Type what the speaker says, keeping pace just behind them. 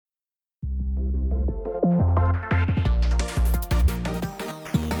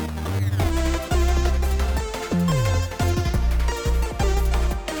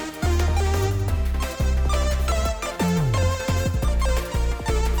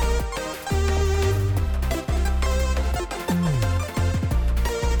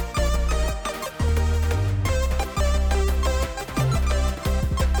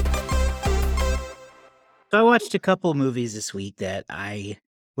watched a couple movies this week where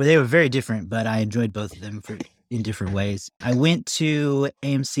they were very different, but I enjoyed both of them in different ways. I went to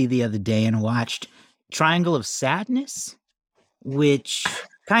AMC the other day and watched Triangle of Sadness, which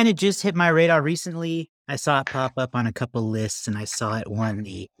kind of just hit my radar recently. I saw it pop up on a couple lists, and I saw it won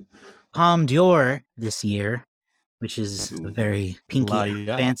the Palme d'Or this year, which is a very pinky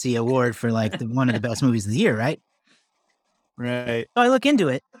fancy award for like one of the best movies of the year, right? Right. So I look into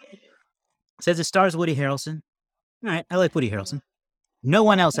it. It says it stars Woody Harrelson. All right, I like Woody Harrelson. No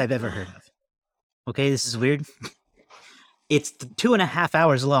one else I've ever heard of. Okay, this is weird. It's 2.5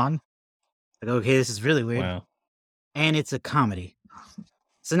 hours long. I go, okay, this is really weird. Wow. And it's a comedy.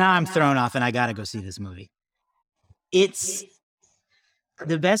 So now I'm thrown off and I gotta go see this movie. It's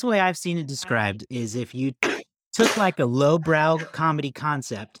the best way I've seen it described is if you took like a lowbrow comedy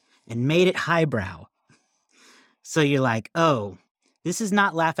concept and made it highbrow. So you're like, oh, this is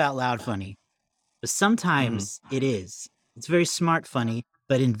not laugh out loud funny. But sometimes it is. It's very smart funny,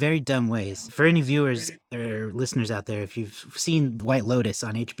 but in very dumb ways. For any viewers or listeners out there, if you've seen White Lotus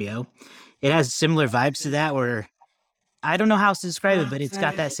on HBO, it has similar vibes to that where I don't know how else to describe it, but it's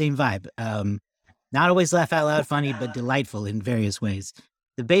got that same vibe. Not always laugh out loud funny, but delightful in various ways.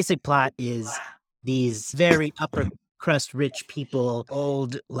 The basic plot is these very upper crust rich people,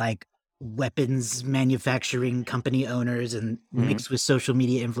 old like weapons manufacturing company owners and mixed with social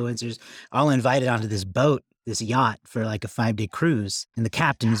media influencers, all invited onto this boat, this yacht for like a 5-day cruise. And the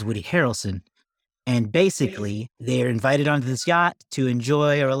captain is Woody Harrelson. And basically they're invited onto this yacht to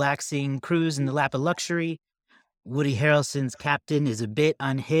enjoy a relaxing cruise in the lap of luxury. Woody Harrelson's captain is a bit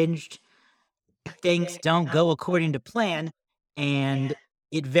unhinged. Things don't go according to plan. And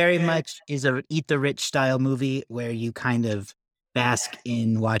it very much is a Eat the Rich style movie where you kind of bask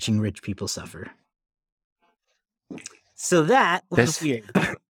in watching rich people suffer. So that was weird.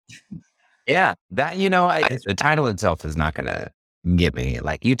 Yeah, that, the title itself is not going to get me.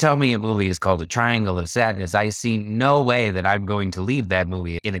 Like, you tell me a movie is called A Triangle of Sadness, I see no way that I'm going to leave that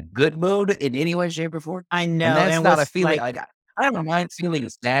movie in a good mood in any way, shape, or form. I know. And that's not a feeling I don't mind feeling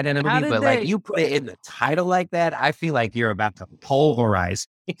sad in a movie, but like you put it in the title like that, I feel like you're about to pulverize.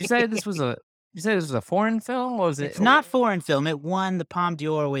 You said this was a foreign film? What was it? It's not foreign film. It won the Palme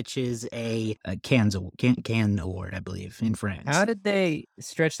d'Or, which is a Cannes award, I believe, in France. How did they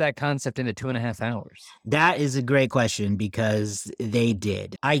stretch that concept into 2.5 hours? That is a great question because they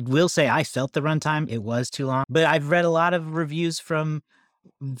did. I will say I felt the runtime. It was too long, but I've read a lot of reviews from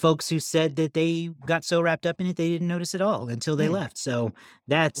folks who said that they got so wrapped up in it, they didn't notice at all until they left. So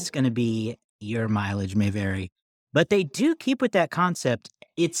that's going to be your mileage may vary, but they do keep with that concept.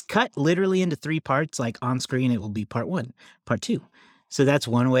 It's cut literally into 3 parts, like on screen, it will be part 1, part 2. So that's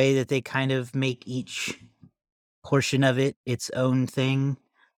one way that they kind of make each portion of it its own thing,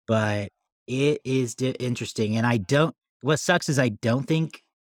 but it is interesting. And what sucks is I don't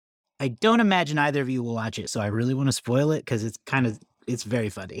imagine either of you will watch it. So I really want to spoil it because it's very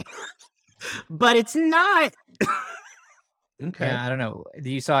funny, but it's not. Okay. Yeah, I don't know.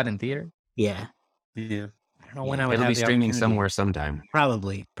 You saw it in theater? Yeah. Yeah. I don't know when I would It'll have be the streaming opportunity. somewhere sometime.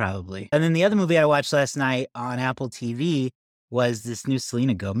 Probably. And then the other movie I watched last night on Apple TV was this new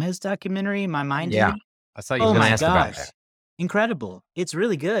Selena Gomez documentary, My Mind. Yeah. I saw you. Oh my ask about gosh. that. Incredible. It's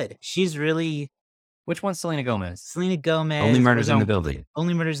really good. She's really... Which one's Selena Gomez? Selena Gomez. Only Murders in the Building.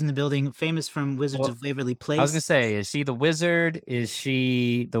 Only Murders in the Building. Famous from Wizards of Waverly Place. I was going to say, is she the wizard? Is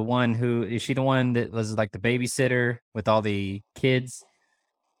she the one that was like the babysitter with all the kids?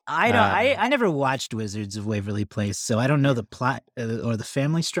 I never watched Wizards of Waverly Place, so I don't know the plot or the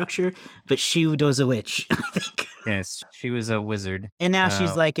family structure, but she was a witch, I think. Yes, she was a wizard. And now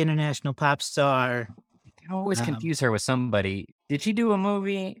she's like international pop star. I always confuse her with somebody. Did she do a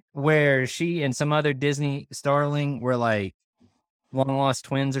movie where she and some other Disney starling were like long lost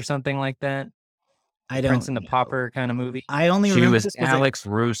twins or something like that? I don't Prince and the Pauper kind of movie. I only She remember was this Alex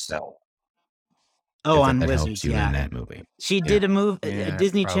Russo. Oh, on that Wizards, helps you in that movie. She did a Yeah,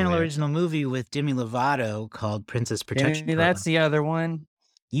 Disney Channel probably. original movie with Demi Lovato called Princess Protection. Maybe that's the other one.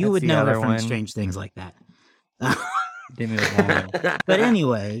 You that's would the know her other from one. Strange Things Like That. Demi Lovato. But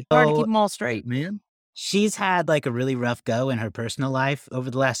anyway, Hard to keep them all straight, man. she's had like a really rough go in her personal life over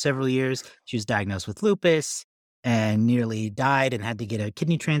the last several years. She was diagnosed with lupus and nearly died and had to get a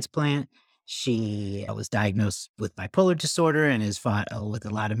kidney transplant. She was diagnosed with bipolar disorder and has fought with a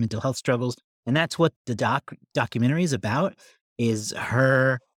lot of mental health struggles. And that's what the documentary is about, is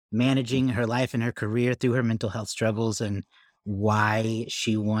her managing her life and her career through her mental health struggles and why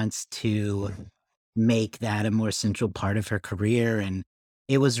she wants to make that a more central part of her career. And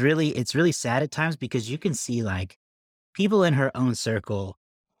it's really sad at times because you can see like people in her own circle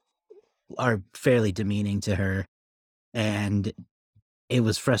are fairly demeaning to her, and it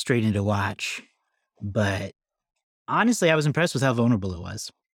was frustrating to watch. But honestly, I was impressed with how vulnerable it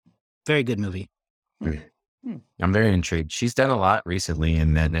was. Very good movie. I'm very intrigued. She's done a lot recently,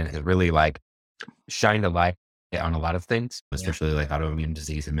 and then it has really like shined a light on a lot of things, especially like autoimmune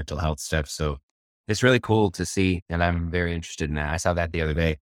disease and mental health stuff. So it's really cool to see, and I'm very interested in that. I saw that the other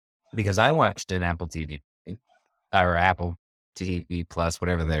day because I watched an Apple TV or Apple TV Plus,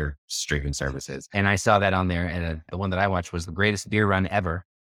 whatever their streaming service is, and I saw that on there. And the one that I watched was The Greatest Beer Run Ever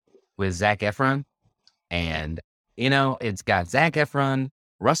with Zac Efron, and it's got Zac Efron,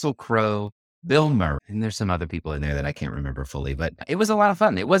 Russell Crowe, Bill Murray, and there's some other people in there that I can't remember fully, but it was a lot of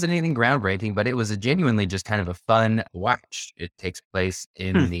fun. It wasn't anything groundbreaking, but it was a genuinely just kind of a fun watch. It takes place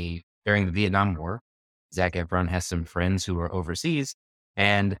during the Vietnam War. Zac Efron has some friends who are overseas,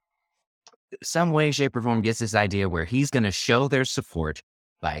 and some way, shape, or form gets this idea where he's going to show their support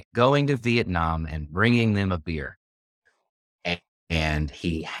by going to Vietnam and bringing them a beer. And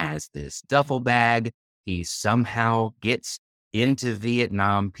he has this duffel bag. He somehow gets into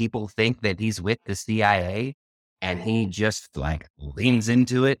Vietnam. People think that he's with the CIA, and he just like leans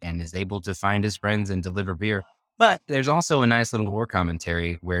into it and is able to find his friends and deliver beer. But there's also a nice little war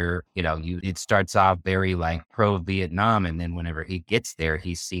commentary where, it starts off very like pro Vietnam. And then whenever he gets there,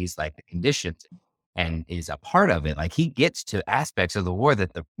 he sees like the conditions and is a part of it. Like he gets to aspects of the war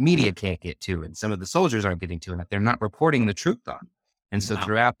that the media can't get to, and some of the soldiers aren't getting to, and that they're not reporting the truth on. And so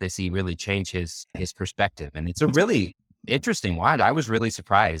throughout this, he really changed his perspective. And it's a really interesting watch. I was really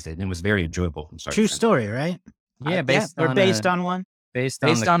surprised, and it was very enjoyable. True story, right? Yeah, based on one. Based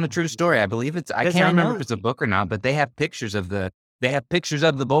on a true story. I believe I can't remember if it's a book or not, but they have pictures of the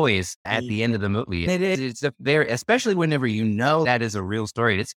boys at the end of the movie. It's very, especially whenever that is a real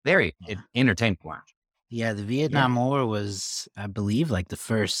story. It's very entertaining to watch. Yeah, the Vietnam War was, I believe, like the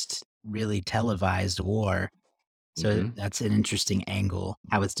first really televised war. So that's an interesting angle,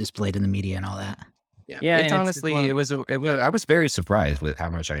 how it's displayed in the media and all that. Yeah. It's honestly, I was very surprised with how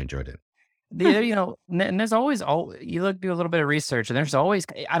much I enjoyed it. And there's always, do a little bit of research, and there's always,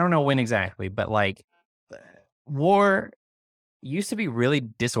 I don't know when exactly, but like war used to be really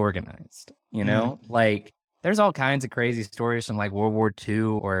disorganized, like there's all kinds of crazy stories from like World War II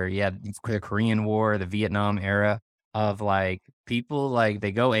or the Korean War, the Vietnam era, of like people like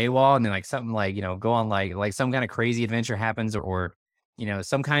they go AWOL and then like something like, go on like some kind of crazy adventure happens or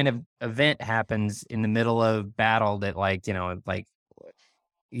some kind of event happens in the middle of battle that like, like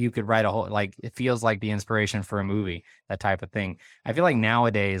you could write a whole, like, it feels like the inspiration for a movie, that type of thing. I feel like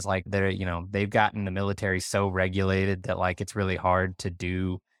nowadays, like they've gotten the military so regulated that like, it's really hard to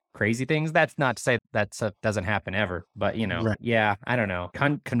do crazy things. That's not to say that stuff doesn't happen ever, but Right. Yeah, I don't know.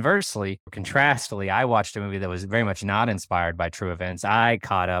 Contrastly, I watched a movie that was very much not inspired by true events. I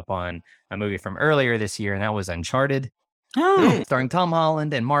caught up on a movie from earlier this year, and that was Uncharted, starring Tom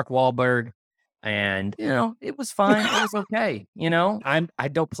Holland and Mark Wahlberg. And, it was fine. It was okay. I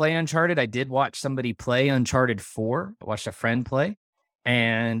don't play Uncharted. I did watch somebody play Uncharted 4. I watched a friend play,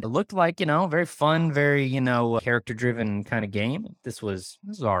 and it looked like, very fun, very, character driven kind of game. This was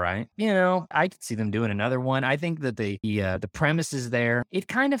all right. I could see them doing another one. I think that the premise is there. It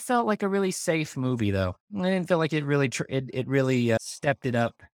kind of felt like a really safe movie, though. I didn't feel like it really, it really stepped it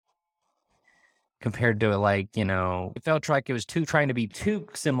up compared to like, it felt like it was trying to be too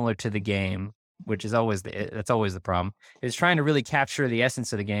similar to the game, which is that's always the problem. It was trying to really capture the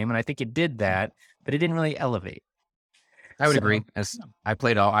essence of the game, and I think it did that, but it didn't really elevate. I would agree. As I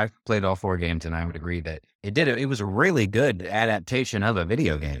played all 4 games, and I would agree that it did. It was a really good adaptation of a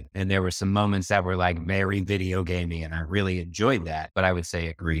video game, and there were some moments that were like very video gamey, and I really enjoyed that. But I would say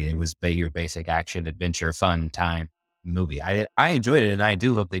agree. It was your basic action, adventure, fun time movie. I enjoyed it, and I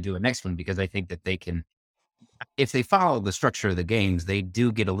do hope they do a next one, because I think that they can, if they follow the structure of the games, they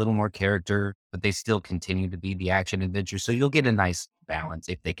do get a little more character, but they still continue to be the action adventure. So you'll get a nice balance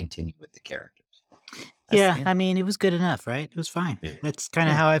if they continue with the characters. I mean, it was good enough, right? It was fine. That's kind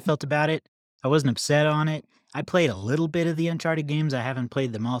of how I felt about it. I wasn't upset on it. I played a little bit of the Uncharted games. I haven't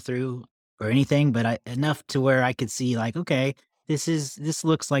played them all through or anything, but enough to where I could see like, okay, this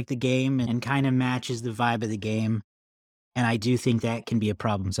looks like the game and kind of matches the vibe of the game. And I do think that can be a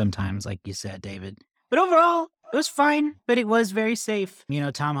problem sometimes, like you said, David. But overall, it was fine, but it was very safe.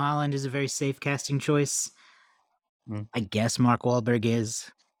 Tom Holland is a very safe casting choice. I guess Mark Wahlberg is.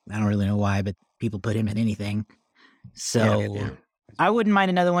 I don't really know why, but people put him in anything. So I wouldn't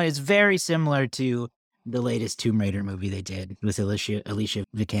mind another one. It's very similar to the latest Tomb Raider movie they did with Alicia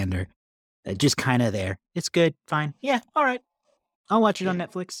Vikander. Just kind of there. It's good. Fine. Yeah. All right. I'll watch it on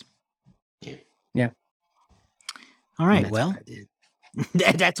Netflix. Yeah. All right. Well,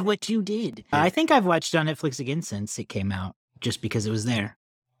 That's what you did. I think I've watched it on Netflix again since it came out, just because it was there.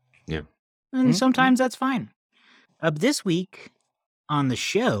 Yeah. And sometimes that's fine. This week on the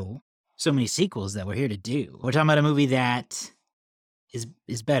show, so many sequels that we're here to do. We're talking about a movie that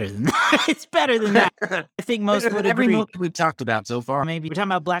is better than that. It's better than that. I think most would Every agree. movie we've talked about so far. Maybe we're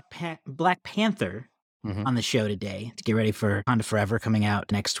talking about Black Panther on the show today to get ready for Wakanda Forever coming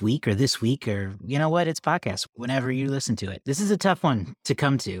out next week or this week, or you know what? It's podcast whenever you listen to it. This is a tough one to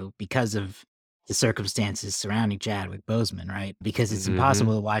come to because of the circumstances surrounding Chadwick Boseman, right? Because it's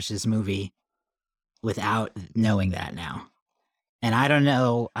impossible to watch this movie without knowing that now. And I don't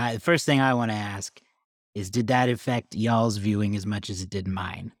know. The first thing I want to ask is, did that affect y'all's viewing as much as it did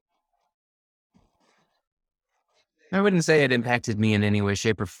mine? I wouldn't say it impacted me in any way,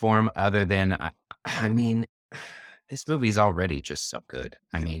 shape, or form other than, I mean, this movie's already just so good.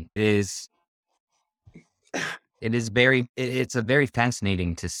 I mean, it's a very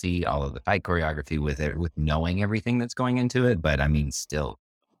fascinating to see all of the fight choreography with it, with knowing everything that's going into it. But I mean, still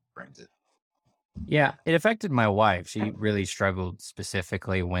brings it. Yeah, it affected my wife. She really struggled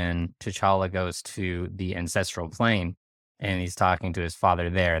specifically when T'Challa goes to the ancestral plane and he's talking to his father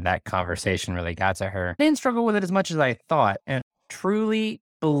there. That conversation really got to her. I didn't struggle with it as much as I thought. And truly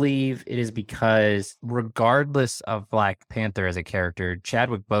believe it is because regardless of Black Panther as a character,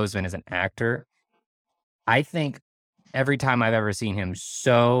 Chadwick Boseman as an actor, I think every time I've ever seen him,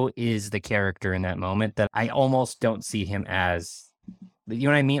 so is the character in that moment that I almost don't see him as, you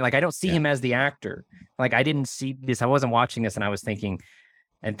know what I mean? Like, I don't see him as the actor. Like, I didn't see this. I wasn't watching this and I was thinking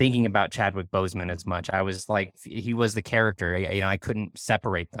about Chadwick Boseman as much. I was like, he was the character. I couldn't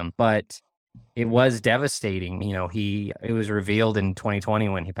separate them. But it was devastating. It was revealed in 2020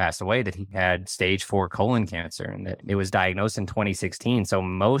 when he passed away that he had stage 4 colon cancer and that it was diagnosed in 2016. So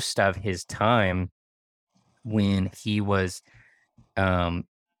most of his time when he was,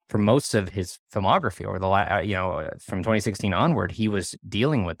 for most of his filmography or from 2016 onward, he was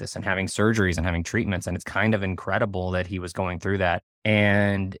dealing with this and having surgeries and having treatments. And it's kind of incredible that he was going through that.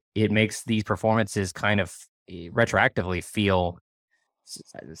 And it makes these performances kind of retroactively feel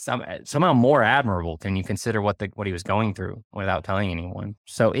somehow more admirable when you consider what he was going through without telling anyone.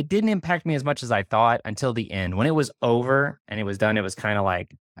 So it didn't impact me as much as I thought until the end. When it was over and it was done, it was kind of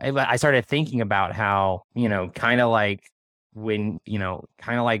like, I started thinking about how, kind of like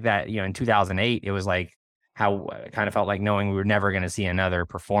that, in 2008, it was like how it kind of felt like knowing we were never going to see another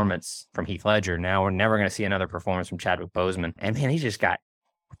performance from Heath Ledger. Now we're never going to see another performance from Chadwick Boseman. And man, he just got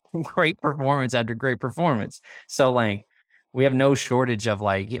great performance after great performance. So like, we have no shortage of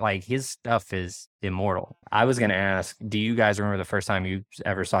like his stuff is immortal. I was going to ask, do you guys remember the first time you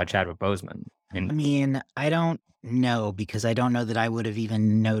ever saw Chadwick Boseman? I mean, I don't know, because I don't know that I would have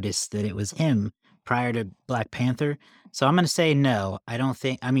even noticed that it was him prior to Black Panther. So I'm going to say no. I don't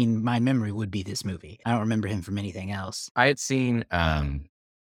think, my memory would be this movie. I don't remember him from anything else. I had seen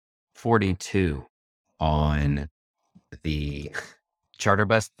 42 on the charter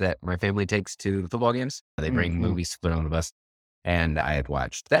bus that my family takes to the football games. They bring movies to put on the bus. And I had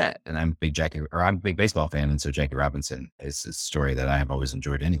watched that, and I'm a big baseball fan. And so Jackie Robinson is a story that I have always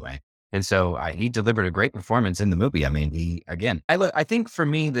enjoyed anyway. And so he delivered a great performance in the movie. I mean, I think for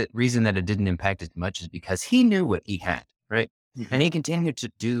me, the reason that it didn't impact as much is because he knew what he had, right? Mm-hmm. And he continued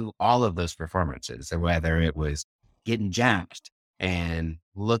to do all of those performances, whether it was getting jacked and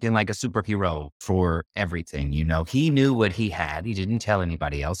looking like a superhero for everything. He knew what he had. He didn't tell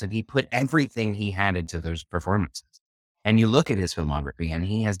anybody else, and he put everything he had into those performances. And you look at his filmography, and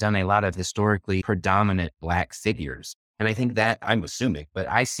he has done a lot of historically predominant Black figures. And I think that, I'm assuming, but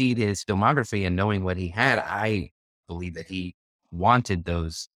I see his filmography and knowing what he had, I believe that he wanted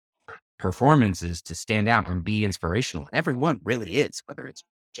those performances to stand out and be inspirational. Everyone really is, whether it's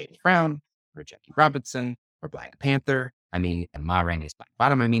James Brown or Jackie Robinson or Black Panther. and Ma Rainey's Black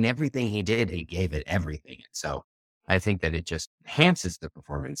Bottom. Everything he did, he gave it everything. So I think that it just enhances the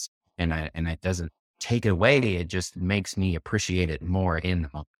performance, and it doesn't take it away. It just makes me appreciate it more in the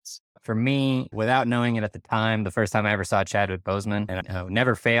moments. For me, without knowing it at the time, the first time I ever saw Chadwick Boseman, and I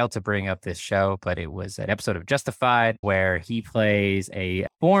never failed to bring up this show, but it was an episode of Justified where he plays a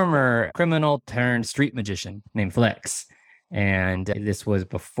former criminal turned street magician named Flex. And this was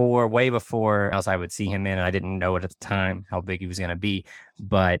way before else I would see him in. And I didn't know it at the time, how big he was going to be.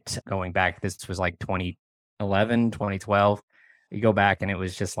 But going back, this was like 2011, 2012. You go back and it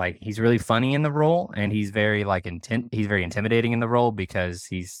was just like, he's really funny in the role, and he's very he's very intimidating in the role because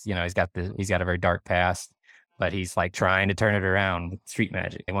he's got a very dark past, but he's like trying to turn it around with street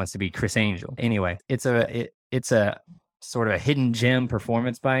magic. He wants to be Chris Angel. Anyway, it's a sort of a hidden gem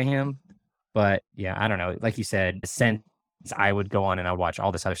performance by him. But yeah, I don't know. Like you said, I would go on and I'd watch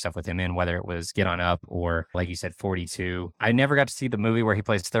all this other stuff with him in, whether it was Get On Up or, like you said, 42. I never got to see the movie where he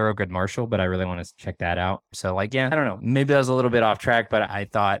plays Thurgood Marshall, but I really want to check that out. So, like, yeah, I don't know. Maybe I was a little bit off track, but I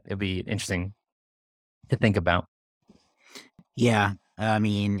thought it'd be interesting to think about. Yeah, I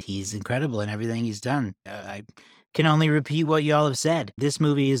mean, he's incredible in everything he's done. I can only repeat what y'all have said. This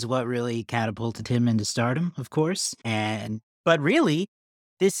movie is what really catapulted him into stardom, of course. But really,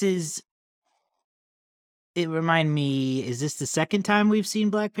 it remind me, is this the second time we've seen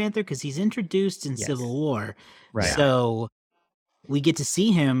Black Panther? Because he's introduced in Yes. Civil War. Right. So we get to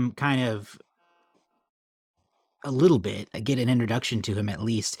see him kind of a little bit, get an introduction to him at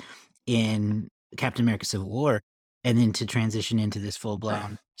least in Captain America Civil War, and then to transition into this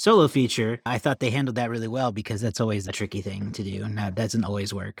full-blown solo feature. I thought they handled that really well, because that's always a tricky thing to do, and that doesn't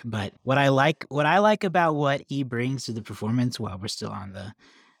always work. But what I like about what he brings to the performance, while we're still on the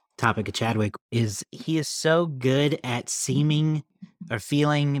topic of Chadwick, is he is so good at seeming or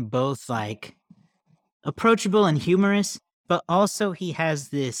feeling both like approachable and humorous, but also he has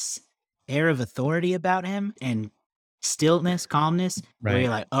this air of authority about him and stillness, calmness, where you're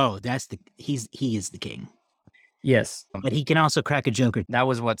like, oh, he is the king. Yes. But he can also crack a joke. That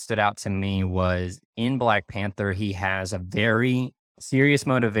was what stood out to me, was in Black Panther, he has a very serious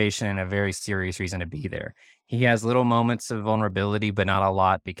motivation and a very serious reason to be there. He has little moments of vulnerability, but not a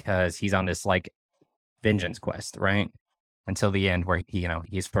lot, because he's on this like vengeance quest, right? Until the end, where he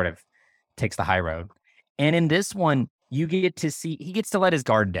sort of takes the high road. And in this one, you get to see, he gets to let his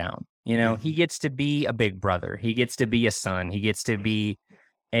guard down. He gets to be a big brother. He gets to be a son. He gets to be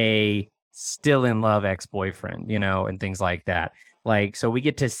a still in love ex-boyfriend, and things like that. Like, so we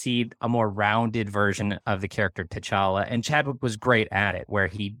get to see a more rounded version of the character T'Challa, and Chadwick was great at it, where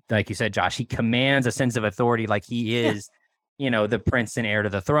he, like you said, Josh, he commands a sense of authority, like he is, the prince and heir to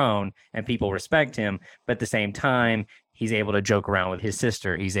the throne, and people respect him. But at the same time, he's able to joke around with his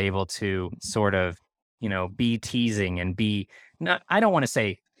sister. He's able to sort of, be teasing and be not, I don't want to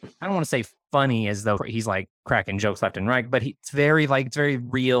say funny, as though he's like cracking jokes left and right, but it's very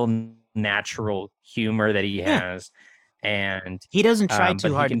real, natural humor that he has. And he doesn't try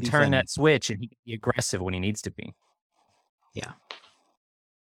too hard to turn funny. that switch, and he can be aggressive when he needs to be.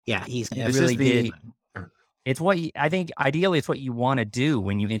 Yeah, he's This really is the- good. It's what I think ideally it's what you want to do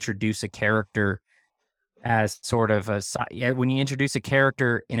when you introduce a character as sort of when you introduce a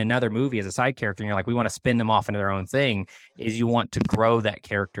character in another movie as a side character, and you're like, we want to spin them off into their own thing, is you want to grow that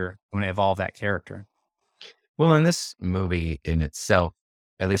character, you want to evolve that character. Well, in this movie in itself,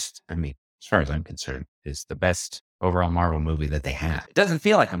 at least, I mean, as far as I'm concerned, is the best overall Marvel movie that they have. It doesn't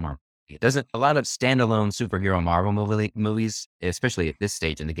feel like a Marvel movie. It doesn't. A lot of standalone superhero Marvel movies, especially at this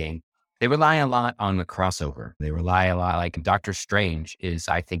stage in the game, they rely a lot on the crossover. They rely a lot, like Doctor Strange is,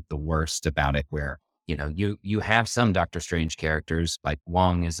 I think, the worst about it, where you have some Doctor Strange characters, like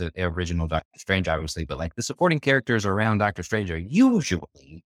Wong is the original Doctor Strange, obviously, but like the supporting characters around Doctor Strange are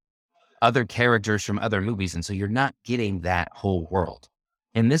usually other characters from other movies. And so you're not getting that whole world.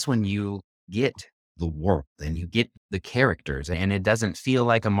 In this one, you get the world and you get the characters, and it doesn't feel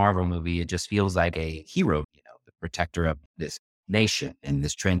like a Marvel movie. It just feels like a hero, the protector of this nation and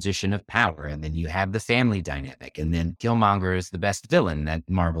this transition of power. And then you have the family dynamic, and then Killmonger is the best villain that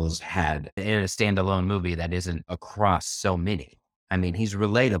Marvel's had in a standalone movie that isn't across so many. I mean, he's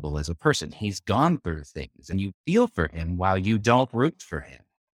relatable as a person. He's gone through things, and you feel for him while you don't root for him.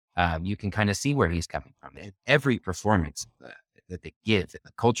 You can kind of see where he's coming from in every performance that they give, and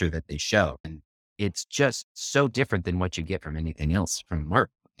the culture that they show. And it's just so different than what you get from anything else from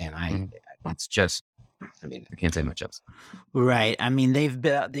Marvel. And it's just, I mean, I can't say much else. Right. I mean, the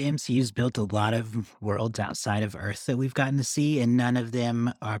MCU's built a lot of worlds outside of Earth that we've gotten to see, and none of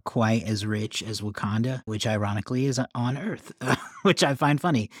them are quite as rich as Wakanda, which ironically is on Earth, which I find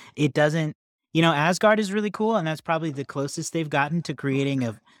funny. It doesn't, Asgard is really cool, and that's probably the closest they've gotten to creating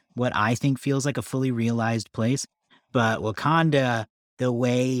what I think feels like a fully realized place. But Wakanda, the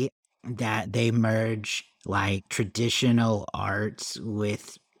way that they merge like traditional arts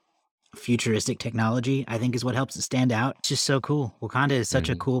with futuristic technology, I think is what helps it stand out. It's just so cool. Wakanda is such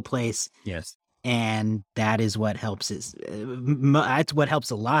a cool place. Yes. And that is what helps that's what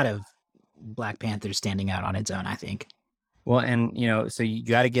helps a lot of Black Panther standing out on its own, I think. Well, and so you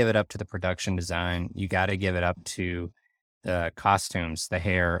got to give it up to the production design. You got to give it up to the costumes, the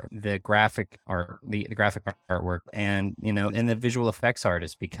hair, the graphic art, the graphic artwork, and and the visual effects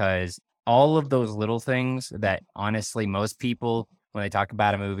artists, because all of those little things that honestly most people, when they talk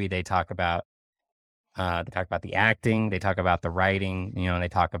about a movie, they talk about They talk about the acting, they talk about the writing, and they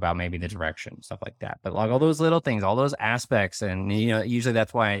talk about maybe the direction, stuff like that. But like all those little things, all those aspects, and usually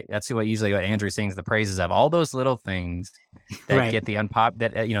that's what Andrew sings the praises of. All those little things that get the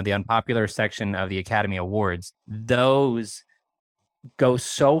the unpopular section of the Academy Awards. Those go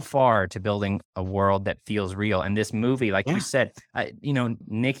so far to building a world that feels real. And this movie, like you said,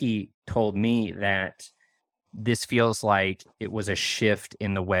 Nikki told me that this feels like it was a shift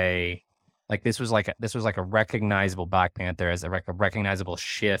in the way. Like this was like a recognizable Black Panther as a recognizable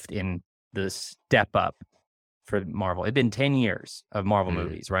shift in the step up for Marvel. It'd been 10 years of Marvel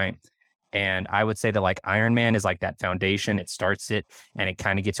movies, right? And I would say that like Iron Man is like that foundation. It starts it and it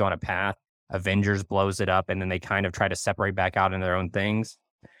kind of gets you on a path. Avengers blows it up and then they kind of try to separate back out into their own things.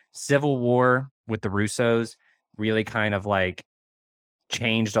 Civil War with the Russos really kind of like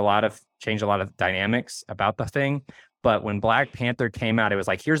changed a lot of dynamics about the thing. But when Black Panther came out, it was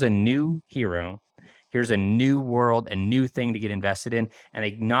like, here's a new hero. Here's a new world, a new thing to get invested in. And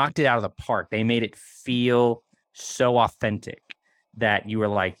they knocked it out of the park. They made it feel so authentic that you were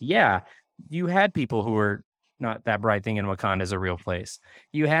like, yeah, you had people who were not that bright thinking Wakanda is a real place.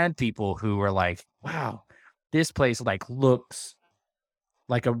 You had people who were like, wow, this place like looks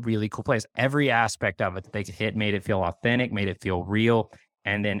like a really cool place. Every aspect of it that they hit made it feel authentic, made it feel real.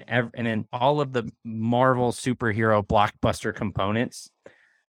 And then all of the Marvel superhero blockbuster components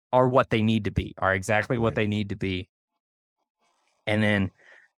are what they need to be, are exactly what they need to be. And then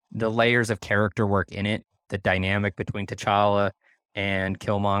the layers of character work in it, the dynamic between T'Challa and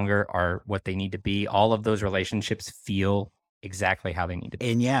Killmonger are what they need to be. All of those relationships feel exactly how they need to be.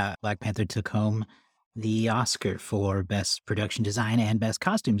 And yeah, Black Panther took home the Oscar for Best Production Design and Best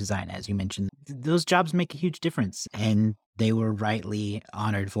Costume Design, as you mentioned. Those jobs make a huge difference, and they were rightly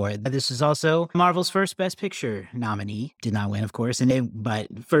honored for it. This is also Marvel's first Best Picture nominee. Did not win, of course, but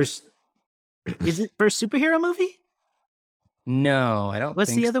first, is it first superhero movie? No, I don't. What's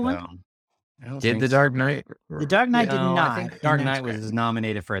think the other so. one? Did The Dark Knight? The Dark Knight did not. I think Dark Knight was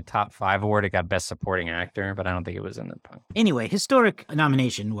nominated for a top 5 award. It got Best Supporting Actor, but I don't think it was in the. Anyway, historic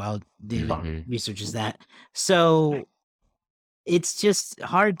nomination while David researches that. So it's just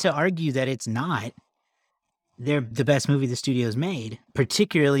hard to argue that it's not. They're the best movie the studio's made,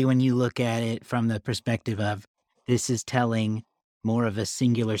 particularly when you look at it from the perspective of this is telling more of a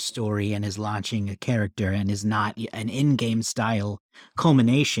singular story and is launching a character and is not an in-game style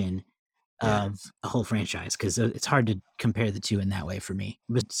culmination of a whole franchise, because it's hard to compare the two in that way for me.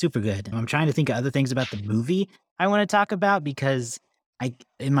 It was super good. I'm trying to think of other things about the movie I want to talk about, because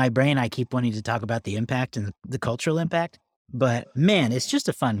in my brain I keep wanting to talk about the impact and the cultural impact. But man, it's just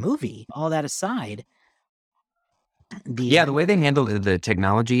a fun movie. All that aside, the way they handled the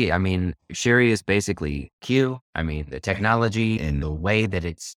technology, I mean, Shuri is basically Q. I mean, the technology and the way that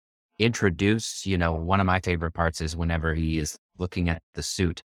it's introduced, one of my favorite parts is whenever he is looking at the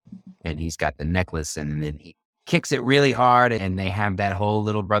suit and he's got the necklace and then he kicks it really hard and they have that whole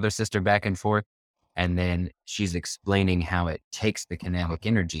little brother-sister back and forth. And then she's explaining how it takes the kinetic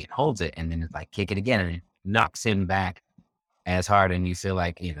energy and holds it. And then it's like, kick it again. And it knocks him back as hard. And you feel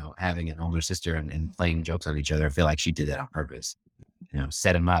like, having an older sister and playing jokes on each other. I feel like she did that on purpose,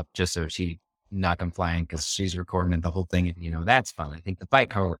 set him up just so she knock him flying because she's recording the whole thing. And, that's fun. I think the fight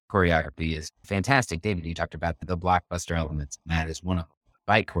choreography is fantastic. David, you talked about the blockbuster elements. That is one of them.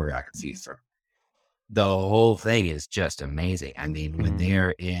 Fight choreography for the whole thing is just amazing. I mean, when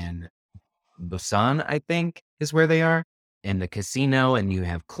they're in Busan, I think is where they are in the casino, and you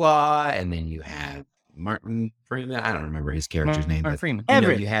have Claw, and then you have Martin Freeman. I don't remember his character's name. Martin Freeman.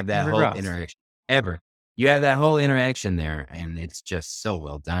 You have that whole interaction. You have that whole interaction there, and it's just so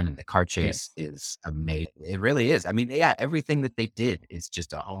well done. And the car chase is amazing. It really is. I mean, everything that they did is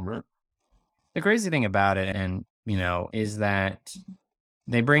just a home run. The crazy thing about it, and is that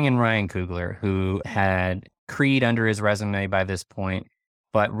they bring in Ryan Coogler, who had Creed under his resume by this point,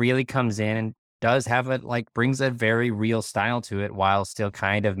 but really comes in and does have brings a very real style to it while still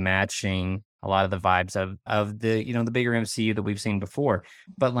kind of matching a lot of the vibes of the, the bigger MCU that we've seen before.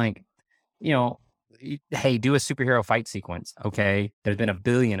 But hey, do a superhero fight sequence. Okay. There's been a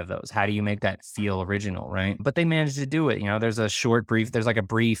billion of those. How do you make that feel original? Right. But they managed to do it. There's a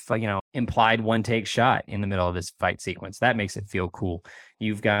brief, implied one take shot in the middle of this fight sequence. That makes it feel cool.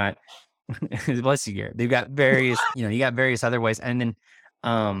 You've got, bless you, Garrett. They've got various, you got various other ways. And then,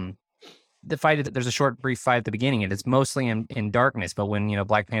 the fight, there's a brief fight at the beginning, and it's mostly in darkness. But when,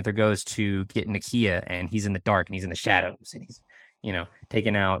 Black Panther goes to get Nakia and he's in the dark and he's in the shadows and he's,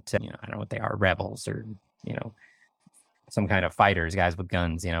 taking out, I don't know what they are, rebels or, some kind of fighters, guys with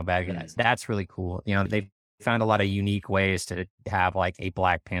guns, bad guys. That's really cool. They've found a lot of unique ways to have like a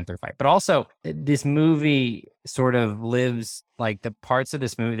Black Panther fight. But also, this movie sort of lives like the parts of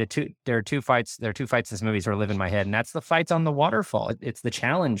this movie. There are two fights in this movie sort of live in my head, and that's the fights on the waterfall. It's the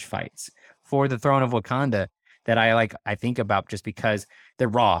challenge fights for the throne of Wakanda that I think about just because they're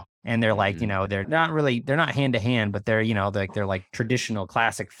raw and they're like, they're not hand to hand, but they're, they're like traditional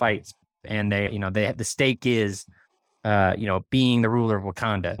classic fights. And the stake is, being the ruler of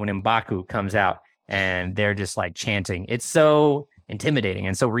Wakanda when M'Baku comes out and they're just like chanting. It's so intimidating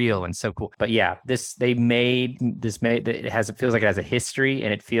and so real and so cool. But yeah, it feels like it has a history,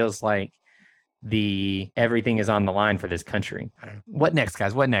 and it feels like everything is on the line for this country. What next,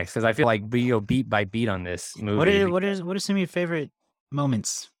 guys? What next? Because I feel like we go beat by beat on this movie. What are some of your favorite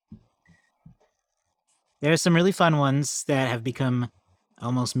moments? There are some really fun ones that have become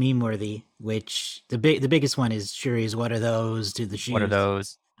almost meme worthy. Which the biggest one is Shuri's "What are those?" to the shoes. What are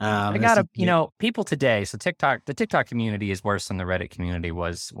those? I gotta, people today. So the TikTok community is worse than the Reddit community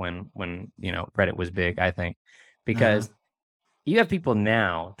was when Reddit was big. I think because you have people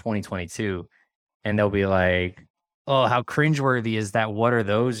now, 2022. And they'll be like, oh, how cringeworthy is that "what are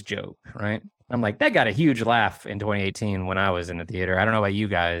those" joke, right? I'm like, that got a huge laugh in 2018 when I was in the theater. I don't know about you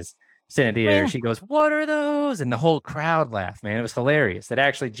guys. Sitting in the theater, she goes, "What are those?" And the whole crowd laughed, man. It was hilarious. It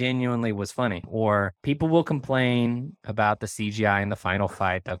actually genuinely was funny. Or people will complain about the CGI in the final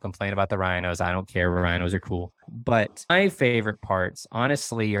fight. They'll complain about the rhinos. I don't care. Rhinos are cool. But my favorite parts,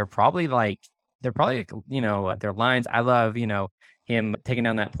 honestly, are probably their lines. I love, him taking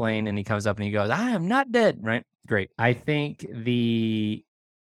down that plane, and he comes up and he goes, "I am not dead," right? Great. I think the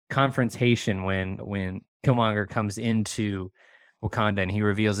confrontation when Killmonger comes into Wakanda and he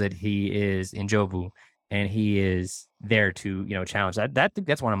reveals that he is N'Jobu and he is there to, challenge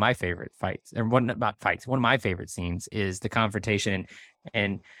that's one of my favorite fights. And one of my favorite scenes is the confrontation,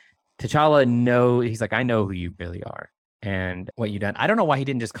 and T'Challa he's like, "I know who you really are and what you done." I don't know why he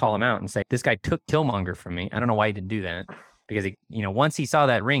didn't just call him out and say, "This guy took Killmonger from me." I don't know why he didn't do that. Because once he saw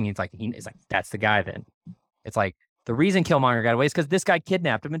that ring, he's like, "That's the guy." Then it's like the reason Killmonger got away is because this guy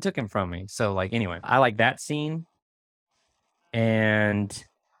kidnapped him and took him from me. So anyway, I like that scene. And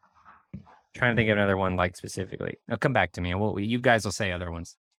trying to think of another one specifically. Now come back to me. You guys will say other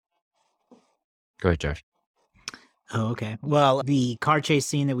ones. Go ahead, Josh. Oh, okay. Well, the car chase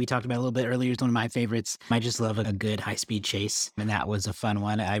scene that we talked about a little bit earlier is one of my favorites. I just love a good high-speed chase, and that was a fun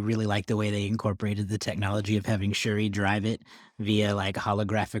one. I really like the way they incorporated the technology of having Shuri drive it via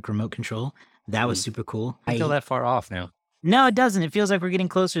holographic remote control. That was super cool. I feel that far off now. No, it doesn't. It feels like we're getting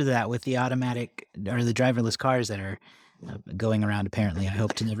closer to that with the automatic or the driverless cars that are going around, apparently. I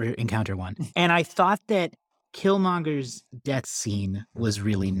hope to never encounter one. And I thought that Killmonger's death scene was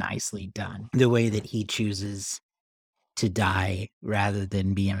really nicely done. The way that he chooses to die rather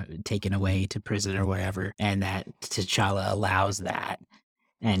than being taken away to prison or whatever, and that T'Challa allows that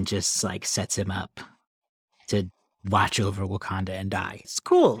and just sets him up to watch over Wakanda and die. It's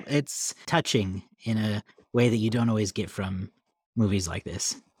cool. It's touching in a way that you don't always get from movies like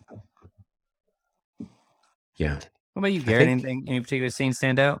this. Yeah. What about you, Garrett? Any particular scene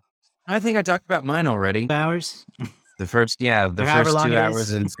stand out? I think I talked about mine already. 2 hours? The first 2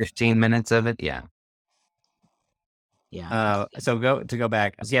 hours and 15 minutes of it. Yeah. Yeah. So go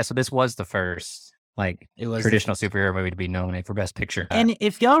back. Yeah. So this was the first it was traditional superhero movie to be nominated for Best Picture. And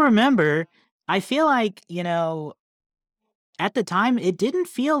if y'all remember, I feel like, at the time, it didn't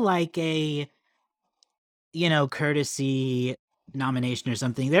feel like a, courtesy nomination or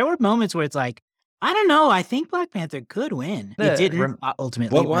something. There were moments where it's like, I don't know, I think Black Panther could win. It didn't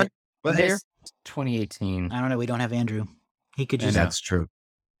ultimately. What year? 2018. I don't know. We don't have Andrew. He could just that's true.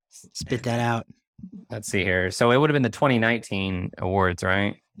 Spit that out. Let's see here. So it would have been the 2019 awards,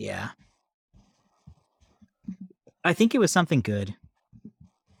 right? Yeah. I think it was something good.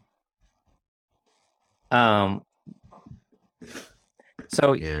 So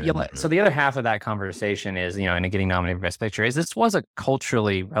the other half of that conversation is, and getting nominated for Best Picture is this was a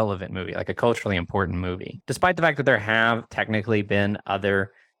culturally relevant movie, a culturally important movie, despite the fact that there have technically been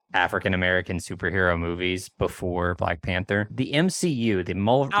other African-American superhero movies before Black Panther. The MCU, the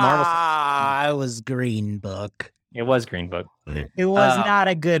Marvel... it was Green Book. It was Green Book. It was not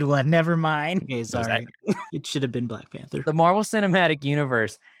a good one. Never mind. Okay, sorry. It should have been Black Panther. The Marvel Cinematic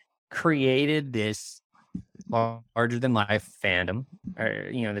Universe created this larger-than-life fandom,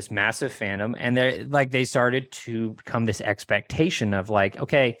 or, this massive fandom, and they started to become this expectation of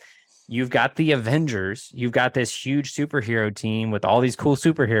okay, you've got the Avengers, you've got this huge superhero team with all these cool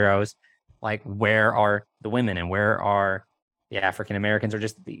superheroes. Where are the women and where are the African Americans, or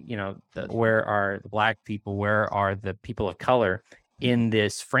just where are the Black people? Where are the people of color? in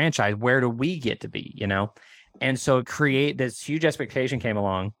this franchise. Where do we get to be, you know? And so create this huge expectation came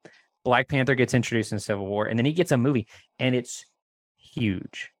along. Black Panther gets introduced in Civil War, and then he gets a movie, and it's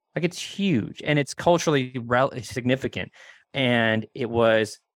huge. Like, it's huge, and it's culturally significant. And it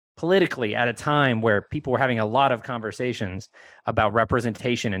was politically at a time where people were having a lot of conversations about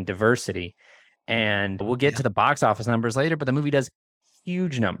representation and diversity. And we'll get to the box office numbers later, but the movie does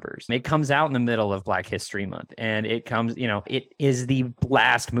huge numbers. It comes out in the middle of Black History Month, and it comes, you know, it is the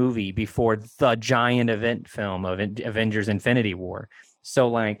last movie before the giant event film of Avengers Infinity War. So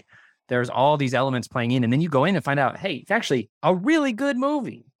like, there's all these elements playing in, and then you go in and find out, hey, it's actually a really good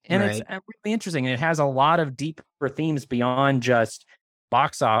movie. And it's really interesting. And it has a lot of deeper themes beyond just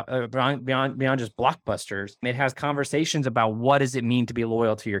beyond just blockbusters. It has conversations about what does it mean to be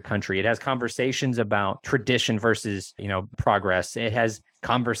loyal to your country. It has conversations about tradition versus, you know, progress. It has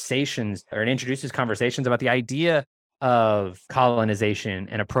conversations, or it introduces conversations about the idea of colonization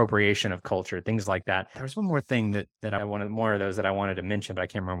and appropriation of culture, things like that. There was one more thing that I wanted, more of those that I wanted to mention, but I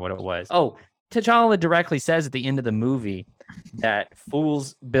can't remember what it was. Oh, T'Challa directly says at the end of the movie that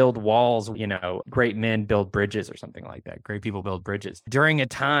fools build walls, you know, great men build bridges, or something like that. Great people build bridges. During a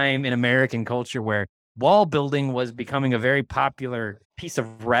time in American culture where wall building was becoming a very popular piece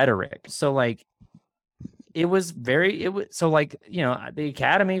of rhetoric. So like, so like, you know, the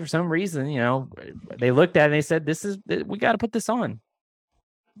Academy, for some reason, you know, they looked at it and they said, we got to put this on.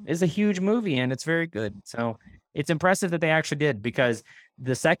 It's a huge movie and it's very good. So it's impressive that they actually did, because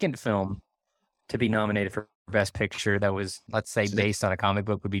the second film to be nominated for Best Picture that was, let's say, based on a comic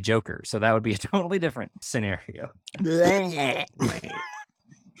book would be Joker. So that would be a totally different scenario. Right.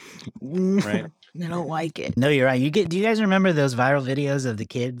 Right. I don't like it. No, you're right. Do you guys remember those viral videos of the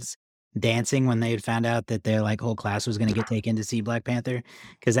kids dancing when they had found out that their like whole class was going to get taken to see Black Panther?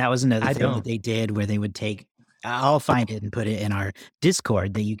 Because that was another thing that they did, where they would take, I'll find it and put it in our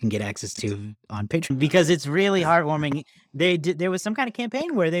Discord that you can get access to on Patreon, because it's really heartwarming. There was some kind of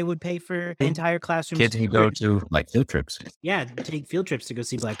campaign where they would pay for the entire classroom. Kids can go to like field trips. Yeah, take field trips to go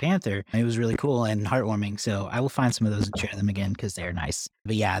see Black Panther. It was really cool and heartwarming. So I will find some of those and share them again, because they're nice.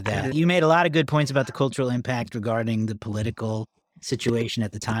 But yeah, you made a lot of good points about the cultural impact regarding the political situation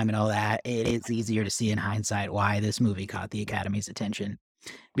at the time and all that. It is easier to see in hindsight why this movie caught the Academy's attention,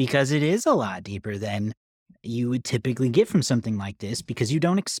 because it is a lot deeper than you would typically get from something like this, because you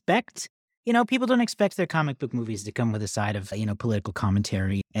don't expect, you know, people don't expect their comic book movies to come with a side of, you know, political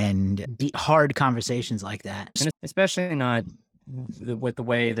commentary and hard conversations like that. And especially not with the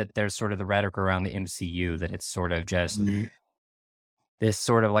way that there's sort of the rhetoric around the MCU, that it's sort of just this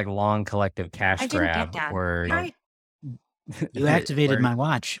sort of like long collective cash grab where you activated my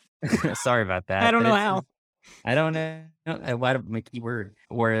watch. Sorry about that. I don't know how. I don't know why to make keyword,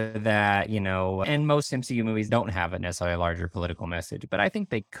 where that, you know, and most MCU movies don't have a necessarily a larger political message, but I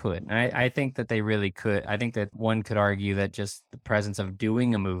think they could. I think that they really could. I think that one could argue that just the presence of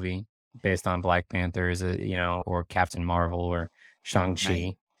doing a movie based on Black Panther is or Captain Marvel or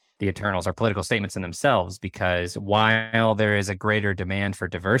Shang-Chi, the Eternals, are political statements in themselves, because while there is a greater demand for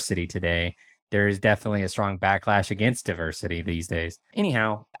diversity today, there is definitely a strong backlash against diversity these days.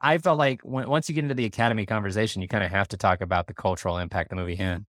 Anyhow, I felt like once you get into the Academy conversation, you kind of have to talk about the cultural impact the movie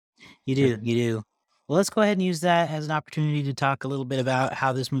had. You do. Well, let's go ahead and use that as an opportunity to talk a little bit about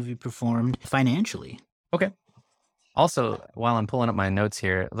how this movie performed financially. Okay. Also, while I'm pulling up my notes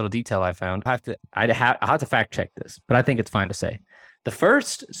here, a little detail I found. I'll have to fact check this, but I think it's fine to say. The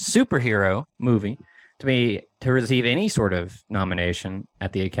first superhero movie to receive any sort of nomination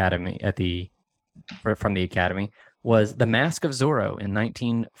at the Academy from the Academy was The Mask of Zorro in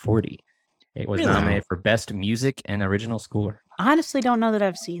 1940. It was nominated for Best Music and Original Score. I honestly don't know that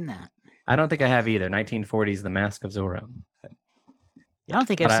I've seen that. I don't think I have either. 1940's The Mask of Zorro. I don't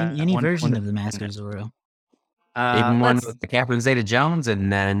think I've seen any version of The Mask of Zorro. Even one with Catherine Zeta-Jones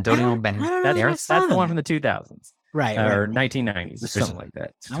and Antonio Banderas. That's the one from the 2000s. Right. Or 1990s or something like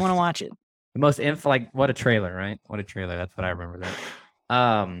that. I want to watch it. The most what a trailer, right? What a trailer. That's what I remember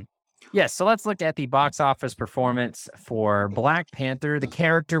that. Yes, so let's look at the box office performance for Black Panther. The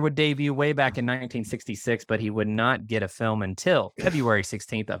character would debut way back in 1966, but he would not get a film until February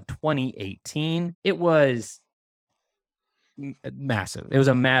 16th of 2018. It was massive. It was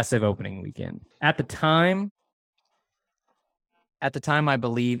a massive opening weekend. At the time, I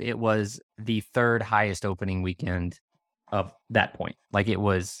believe it was the third highest opening weekend of that point. Like, it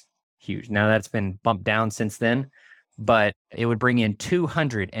was huge. Now that's been bumped down since then, but it would bring in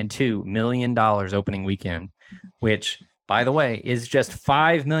 $202 million opening weekend, which by the way, is just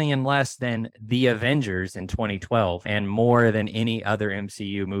 $5 million less than The Avengers in 2012 and more than any other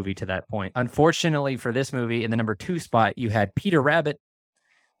MCU movie to that point. Unfortunately for this movie, in the number 2 spot, you had Peter Rabbit,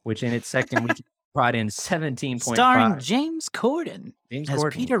 which in its second week brought in 17.5. Starring James Corden as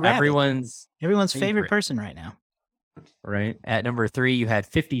Peter Rabbit. Everyone's favorite person right now. Right. At number 3, you had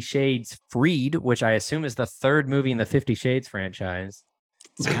 50 Shades Freed, which I assume is the third movie in the 50 Shades franchise.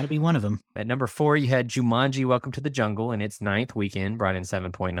 It's got to be one of them. At number 4, you had Jumanji: Welcome to the Jungle in its 9th weekend, brought in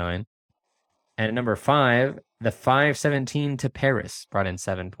 7.9. And at number 5, The 517 to Paris brought in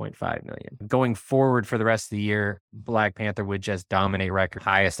 7.5 million. Going forward for the rest of the year, Black Panther would just dominate record.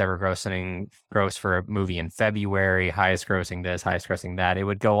 Highest ever gross for a movie in February, highest grossing this, highest grossing that. It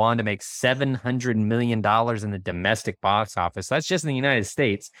would go on to make $700 million in the domestic box office. That's just in the United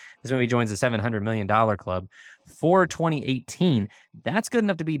States. This movie joins the $700 million club. For 2018, that's good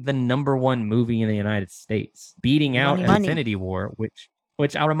enough to be the number 1 movie in the United States, beating out Infinity War,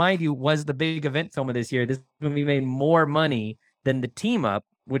 which I'll remind you was the big event film of this year. This movie made more money than The Team Up,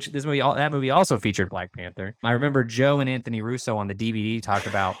 which that movie also featured Black Panther. I remember Joe and Anthony Russo on the DVD talked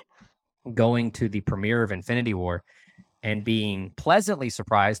about going to the premiere of Infinity War and being pleasantly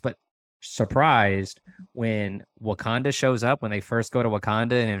surprised, but surprised when Wakanda shows up, when they first go to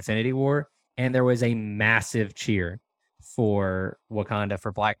Wakanda in Infinity War, and there was a massive cheer for Wakanda,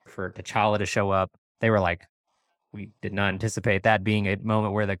 for T'Challa to show up. They were like, we did not anticipate that being a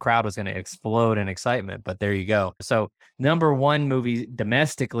moment where the crowd was going to explode in excitement, but there you go. So number 1 movie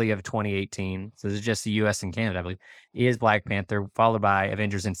domestically of 2018, so this is just the US and Canada, I believe, is Black Panther, followed by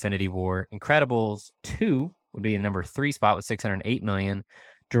Avengers: Infinity War. Incredibles 2 would be in number 3 spot with 608 million.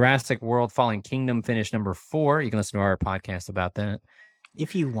 Jurassic World: Fallen Kingdom finished number 4. You can listen to our podcast about that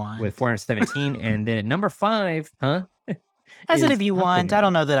if you want, with 417. And then at number 5, I said if you want. I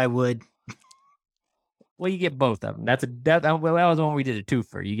don't know that I would. Well, you get both of them. That was the one we did a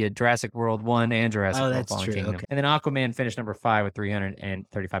twofer. You get Jurassic World 1 and Jurassic World Fallen Kingdom. Okay. And then Aquaman finished number 5 with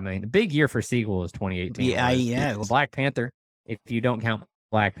 335 million. The big year for sequel is 2018. Yeah. Black Panther, if you don't count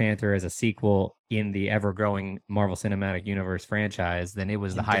Black Panther as a sequel in the ever-growing Marvel Cinematic Universe franchise, then it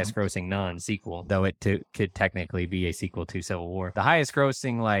was the highest grossing non-sequel, though it could technically be a sequel to Civil War. The highest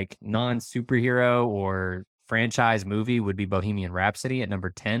grossing non-superhero or franchise movie would be Bohemian Rhapsody at number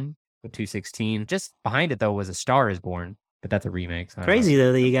 10. With 216. Just behind it, though, was A Star Is Born, but that's a remake. So crazy,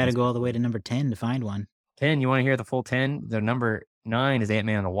 though, that you got to go all the way to number 10 to find one. 10, you want to hear the full 10? The number 9 is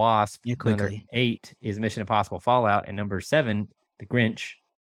Ant-Man and the Wasp. Yeah, quickly. Number 8 is Mission Impossible Fallout. And number 7, The Grinch.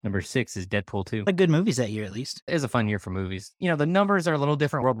 Number 6 is Deadpool 2. Like good movies that year, at least. It is a fun year for movies. You know, the numbers are a little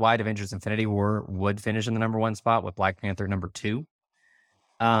different. Worldwide, Avengers: Infinity War would finish in the number 1 spot with Black Panther number 2.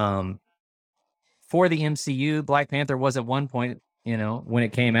 For the MCU, Black Panther was at one point, you know, when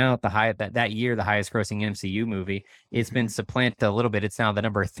it came out, that year, the highest grossing MCU movie. It's been supplanted a little bit. It's now the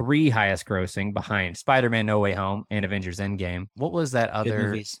number 3 highest grossing behind Spider-Man: No Way Home and Avengers: Endgame. What was that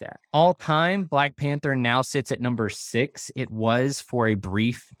other stat? All time, Black Panther now sits at number 6. It was for a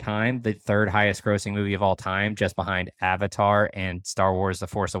brief time the 3rd highest grossing movie of all time, just behind Avatar and Star Wars: The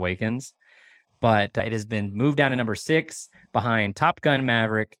Force Awakens. But it has been moved down to number 6 behind Top Gun: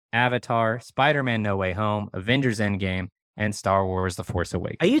 Maverick, Avatar, Spider-Man: No Way Home, Avengers: Endgame, and Star Wars: The Force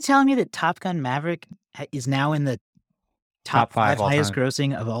Awakens. Are you telling me that Top Gun Maverick is now in the top 5 highest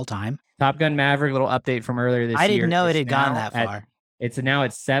grossing of all time? Top Gun Maverick, little update from earlier this year. I didn't know it had gone that far. It's now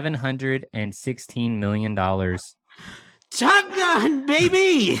at $716 million. Top Gun,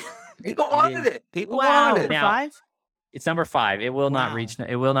 baby! People wanted it. People wanted it. Now, 5? It's number 5. It will not reach.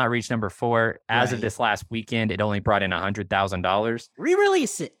 It will not reach number 4. As of this last weekend, it only brought in $100,000.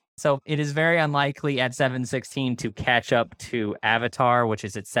 Re-release it. So it is very unlikely at 716 to catch up to Avatar, which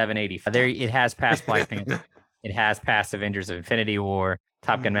is at 785. There, it has passed Black Panther. It has passed Avengers: Infinity War.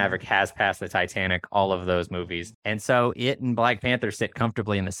 Top Gun Maverick has passed the Titanic. All of those movies, and so it and Black Panther sit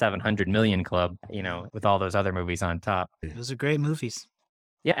comfortably in the 700 million club. You know, with all those other movies on top. Those are great movies.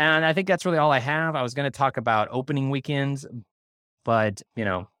 Yeah, and I think that's really all I have. I was going to talk about opening weekends, but you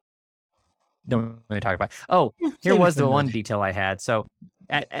know, don't really talk about. Oh, here was the one detail I had. So.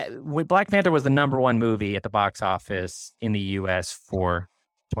 Black Panther was the number 1 movie at the box office in the U.S. for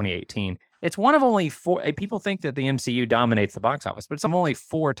 2018. It's one of only 4. People think that the MCU dominates the box office, but it's only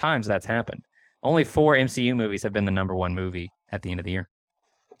 4 times that's happened. Only 4 MCU movies have been the number 1 movie at the end of the year.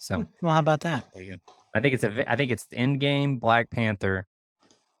 So, well, how about that? I think it's Endgame, Black Panther,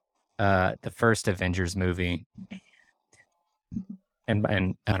 the first Avengers movie, and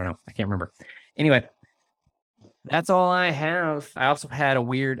I don't know, I can't remember. Anyway. That's all I have. I also had a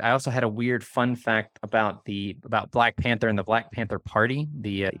weird fun fact about Black Panther and the Black Panther Party.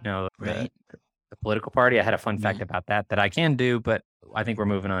 The political party. I had a fun fact about that I can do, but I think we're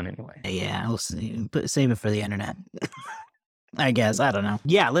moving on anyway. Yeah, we'll see. Save it for the internet. I guess. I don't know.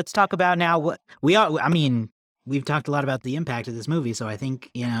 Yeah, let's talk about now what we are. I mean, we've talked a lot about the impact of this movie, so I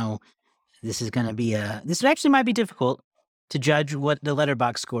think, this is going to be this actually might be difficult to judge what the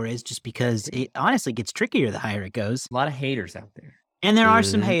Letterboxd score is, just because it honestly gets trickier the higher it goes. A lot of haters out there. And there are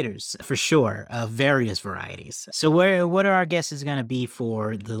some haters, for sure, of various varieties. So what are our guesses going to be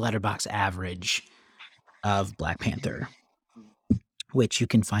for the Letterboxd average of Black Panther? Which you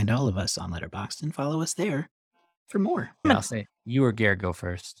can find all of us on Letterboxd and follow us there for more. Yeah, I'll say you or Garrett go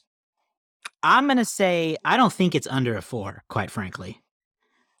first. I'm going to say, I don't think it's under a 4, quite frankly.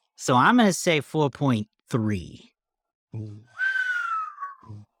 So I'm going to say 4.3.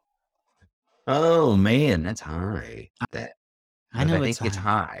 Oh man, that's high. I know think it's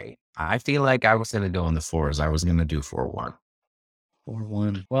high. I feel like I was going to go in the 4s. I was going to do 4.1.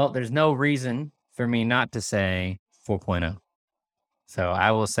 4.1. Well, there's no reason for me not to say 4.0. So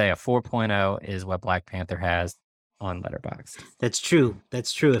I will say a 4.0 is what Black Panther has on Letterboxd. That's true.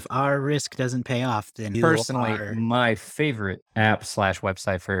 That's true. If our risk doesn't pay off, then personally, my favorite app /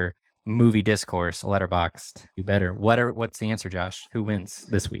 website for movie discourse, Letterboxd. You better. What's the answer, Josh? Who wins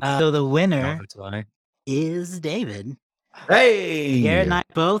this week? So the winner is David. Hey! Garrett and I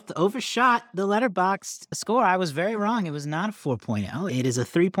both overshot the Letterboxd score. I was very wrong. It was not a 4.0. It is a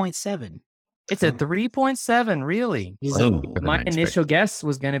 3.7. It's a 3.7, really? My initial guess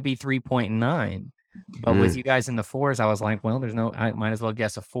was going to be 3.9. But with you guys in the 4s, I was like, well, I might as well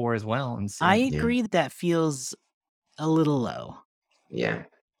guess a 4 as well. And see. I agree that feels a little low. Yeah.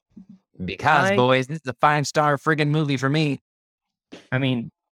 Because, boys, this is a 5-star friggin' movie for me. I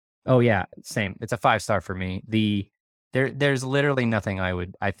mean, oh, yeah, same. It's a 5-star for me. There's literally nothing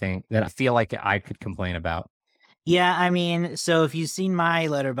I think that I feel like I could complain about. Yeah, I mean, so if you've seen my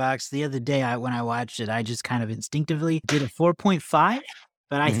Letterboxd the other day, when I watched it, I just kind of instinctively did a 4.5.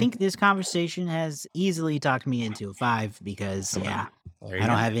 But I think this conversation has easily talked me into a 5 because, I don't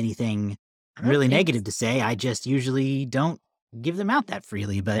have anything really negative to say. I just usually don't give them out that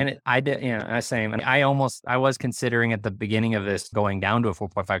freely. But I did, same. And I was considering at the beginning of this going down to a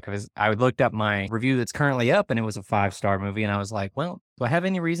 4.5 because I looked up my review that's currently up and it was a 5-star movie. And I was like, well, do I have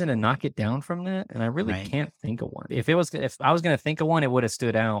any reason to knock it down from that? And I really can't think of one. If I was going to think of one, it would have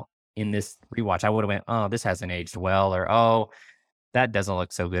stood out in this rewatch. I would have went, oh, this hasn't aged well, or, oh, that doesn't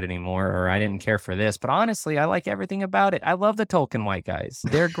look so good anymore, or I didn't care for this. But honestly, I like everything about it. I love the Tolkien white guys.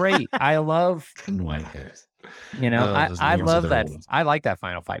 They're great. I love white guys. I love that. I like that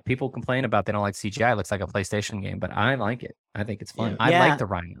final fight. People complain about they don't like CGI. It looks like a PlayStation game, but I like it. I think it's fun. I like the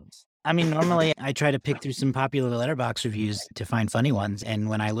rhinos. I mean, normally I try to pick through some popular Letterboxd reviews to find funny ones. And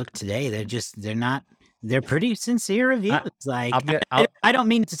when I look today, they're pretty sincere reviews. I don't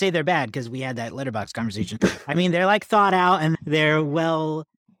mean to say they're bad because we had that Letterboxd conversation. I mean, they're like thought out and they're well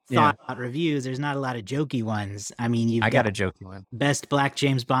thought out reviews. There's not a lot of jokey ones. I mean, I got a jokey one. Best Black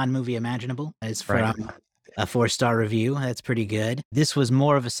James Bond movie imaginable is from a 4-star review. That's pretty good. This was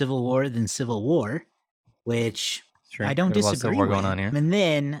more of a Civil War than Civil War, which I don't disagree with. Going on here. And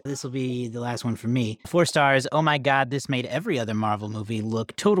then this will be the last one for me. 4 stars. Oh my God, this made every other Marvel movie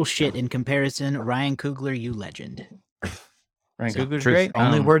look total shit in comparison. Ryan Coogler, you legend. Ryan Coogler's great.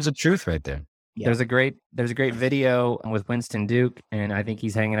 Only words of truth right there. Yeah. There's a great video with Winston Duke, and I think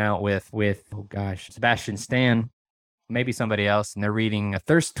he's hanging out with Sebastian Stan, maybe somebody else, and they're reading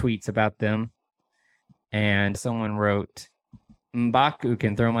thirst tweets about them. And someone wrote, M'Baku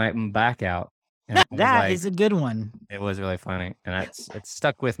can throw my back out. That is a good one. It was really funny. And it's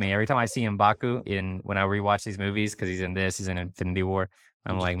stuck with me. Every time I see M'Baku when I rewatch these movies, because he's in Infinity War,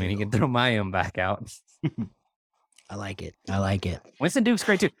 I'm like, man, he can throw my back out. I like it. Winston Duke's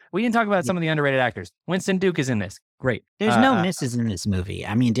great too. We didn't talk about some of the underrated actors. Winston Duke is in this. Great. There's no misses in this movie.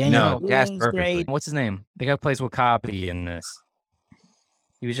 I mean, Daniel cast is perfectly. great. What's his name? The guy who plays Wakabi in this.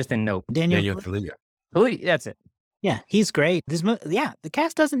 He was just in Nope. Daniel Kaluuya. That's it. Yeah, he's great. The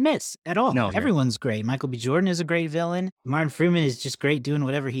cast doesn't miss at all. No, everyone's great. Michael B. Jordan is a great villain. Martin Freeman is just great doing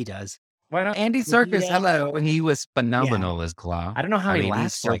whatever he does. Why not? Andy Serkis, hello. He was phenomenal as Claw. I don't know how he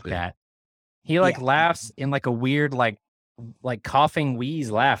laughs like that. He laughs in like a weird, like coughing wheeze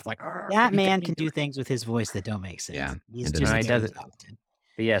laugh. Like that man can do things with his voice that don't make sense. Yeah, he's just he does it.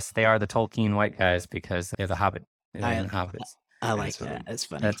 But yes, they are the Tolkien white guys because they're the Hobbit. Hobbits. I like that. That's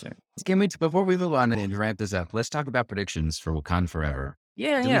funny. That's right. Before we move on and wrap this up, let's talk about predictions for Wakanda Forever.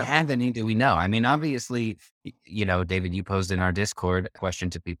 Yeah, Do we have any? Do we know? I mean, obviously, David, you posed in our Discord a question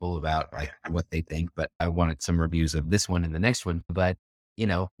to people about like what they think, but I wanted some reviews of this one and the next one. But,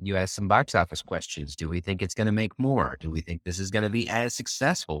 you asked some box office questions. Do we think it's going to make more? Do we think this is going to be as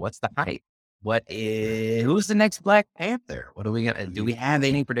successful? What's the hype? who's the next Black Panther? What are we gonna? Do we have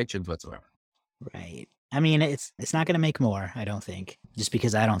any predictions whatsoever? Right. I mean, it's not going to make more, I don't think, just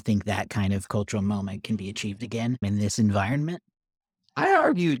because I don't think that kind of cultural moment can be achieved again in this environment. I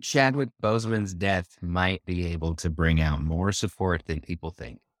argue Chadwick Boseman's death might be able to bring out more support than people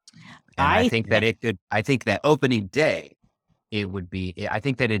think. And I think that it could. I think that opening day, it would be. I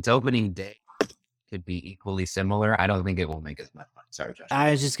think that its opening day could be equally similar. I don't think it will make as much money. Sorry, Josh.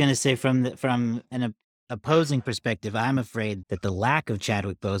 I was just going to say from an opposing perspective, I'm afraid that the lack of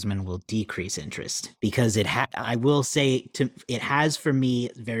Chadwick Boseman will decrease interest because I will say it has for me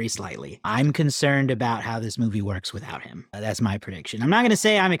very slightly. I'm concerned about how this movie works without him. That's my prediction. I'm not going to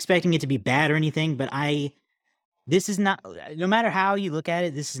say I'm expecting it to be bad or anything, but this is not, no matter how you look at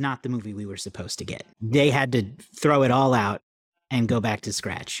it, this is not the movie we were supposed to get. They had to throw it all out and go back to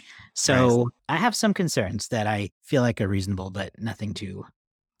scratch. So I have some concerns that I feel like are reasonable, but nothing too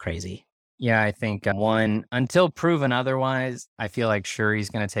crazy. Yeah, I think one, until proven otherwise, I feel like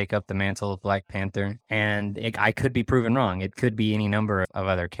Shuri's going to take up the mantle of Black Panther. And I could be proven wrong. It could be any number of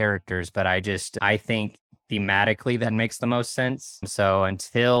other characters, but I think thematically that makes the most sense. So and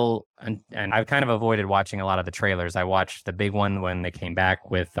I've kind of avoided watching a lot of the trailers. I watched the big one when they came back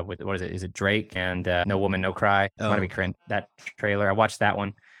with what is it? Is it Drake and No Woman, No Cry? I want to be cringe. That trailer. I watched that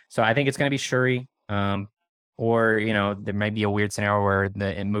one. So I think it's going to be Shuri. Or, there may be a weird scenario where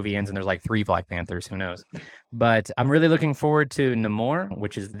the movie ends and there's like 3 Black Panthers. Who knows? But I'm really looking forward to Namor,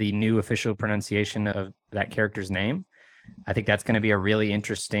 which is the new official pronunciation of that character's name. I think that's going to be a really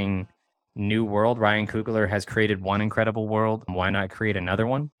interesting new world. Ryan Coogler has created one incredible world. Why not create another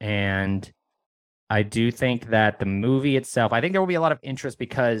one? And I do think that the movie itself, I think there will be a lot of interest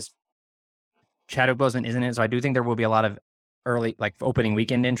because Chadwick Boseman isn't it. So I do think there will be a lot of early, like opening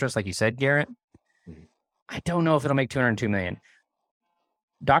weekend interest, like you said, Garrett. I don't know if it'll make $202 million.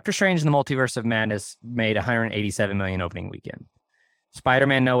 Doctor Strange in the Multiverse of Madness made $187 million opening weekend.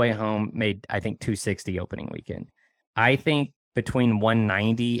 Spider-Man No Way Home made, I think, $260 opening weekend. I think between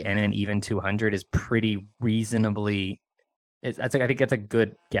 190 and an even 200 is pretty reasonably. I think that's a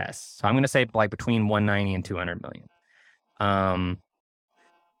good guess. So I'm going to say like between 190 and 200 million.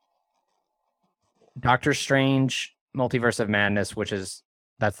 Doctor Strange Multiverse of Madness,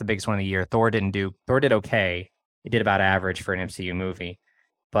 that's the biggest one of the year. Thor did okay. It did about average for an MCU movie.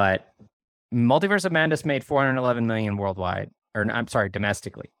 But Multiverse of Madness made $411 million worldwide. Or I'm sorry,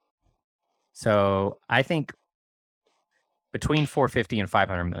 domestically. So I think between 450 and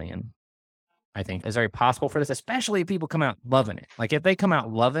 500 million, I think is very possible for this, especially if people come out loving it. Like if they come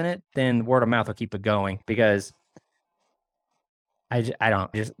out loving it, then word of mouth will keep it going because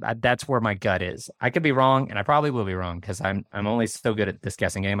that's where my gut is. I could be wrong, and I probably will be wrong because I'm only so good at this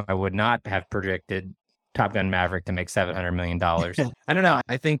guessing game. I would not have predicted Top Gun Maverick to make $700 million. I don't know.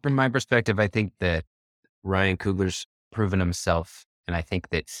 I think from my perspective, I think that Ryan Coogler's proven himself, and I think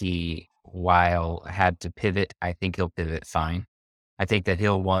that he, while had to pivot, I think he'll pivot fine. I think that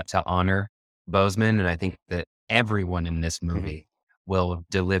he'll want to honor Boseman, and I think that everyone in this movie will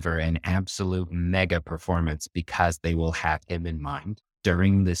deliver an absolute mega performance because they will have him in mind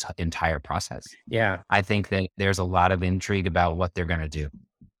during this entire process. Yeah. I think that there's a lot of intrigue about what they're going to do.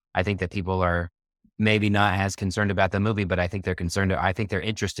 I think that people are maybe not as concerned about the movie, but I think they're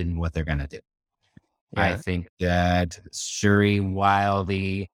interested in what they're going to do. Yeah. I think that Shuri, while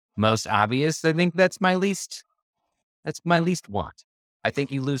the most obvious, I think that's my least want. I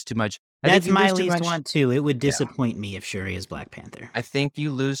think you lose too much. That's my least want too. It would disappoint me if Shuri is Black Panther. I think you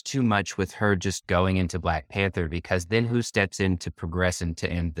lose too much with her just going into Black Panther because then who steps in to progress and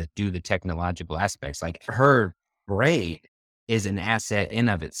do the technological aspects? Like her brain is an asset in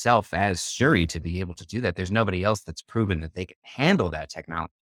of itself as Shuri to be able to do that. There's nobody else that's proven that they can handle that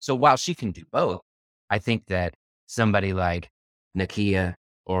technology. So while she can do both, I think that somebody like Nakia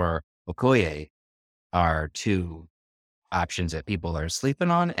or Okoye are two options that people are sleeping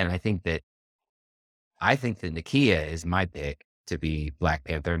on. And I think that Nakia is my pick to be Black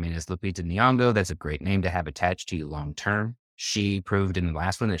Panther. I mean, it's Lupita Nyong'o. That's a great name to have attached to you long term. She proved in the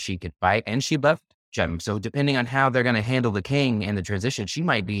last one that she could fight and she buffed Jem. So depending on how they're going to handle the king and the transition, she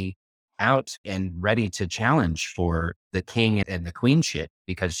might be out and ready to challenge for the king and the queen shit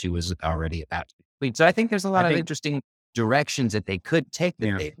because she was already about to be queen. So I think there's a lot of interesting directions that they could take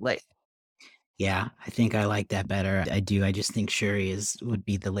that they've laid. Yeah, I think I like that better. I do. I just think Shuri would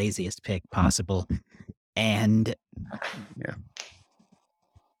be the laziest pick possible. And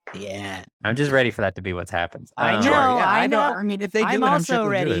yeah. I'm just ready for that to be what happens. I know. I mean, if they do I'm it, also I'm sure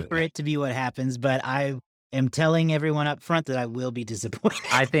ready for it to be what happens, but am telling everyone up front that I will be disappointed.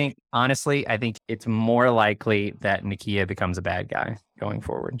 I think, honestly, it's more likely that Nakia becomes a bad guy going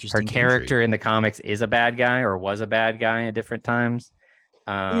forward. Her Interesting character in the comics is a bad guy or was a bad guy at different times.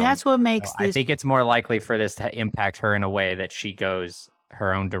 That's what makes so this. I think it's more likely for this to impact her in a way that she goes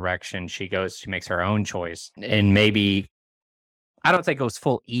her own direction. She makes her own choice. And maybe, I don't think it goes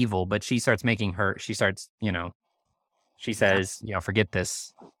full evil, but she says, forget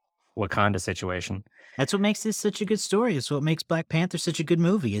this Wakanda situation. That's what makes this such a good story. It's what makes Black Panther such a good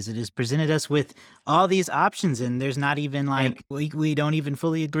movie, is it has presented us with all these options, and there's not even like, we don't even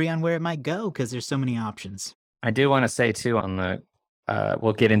fully agree on where it might go because there's so many options. I do want to say too, on the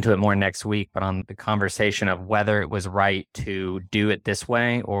we'll get into it more next week, but on the conversation of whether it was right to do it this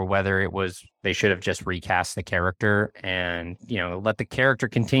way or whether they should have just recast the character and, let the character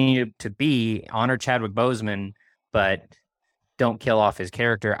continue to be, honor Chadwick Boseman, but don't kill off his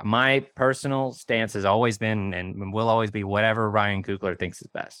character. My personal stance has always been and will always be whatever Ryan Coogler thinks is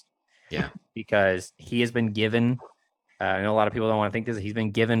best. Yeah. Because he has been given, I know a lot of people don't want to think this, he's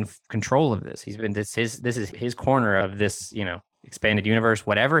been given control of this. He's been, this is his corner of this, expanded universe.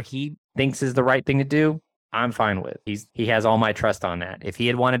 Whatever he thinks is the right thing to do, I'm fine with. He has all my trust on that. If he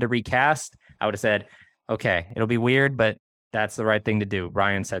had wanted to recast, I would have said, okay, it'll be weird, but that's the right thing to do.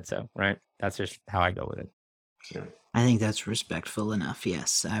 Ryan said so, right? That's just how I go with it. Yeah. I think that's respectful enough.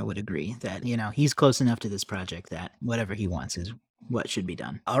 Yes, I would agree that, he's close enough to this project that whatever he wants is what should be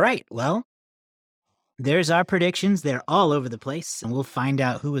done. All right. Well, there's our predictions. They're all over the place, and we'll find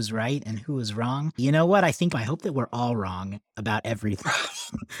out who was right and who was wrong. You know what? I hope that we're all wrong about everything.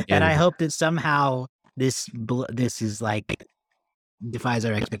 And I hope that somehow this is like defies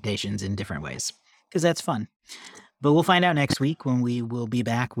our expectations in different ways, because that's fun. But we'll find out next week when we will be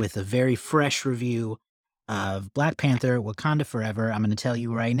back with a very fresh review of Black Panther, Wakanda Forever. I'm going to tell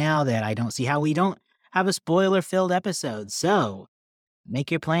you right now that I don't see how we don't have a spoiler-filled episode. So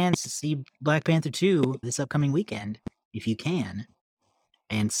make your plans to see Black Panther 2 this upcoming weekend, if you can,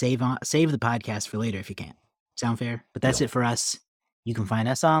 and save the podcast for later if you can. Sound fair? But that's it for us. You can find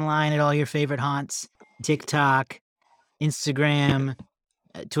us online at all your favorite haunts, TikTok, Instagram,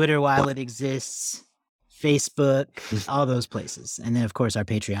 Twitter while it exists, Facebook, all those places. And then, of course, our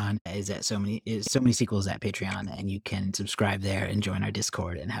Patreon is at so many sequels at Patreon, and you can subscribe there and join our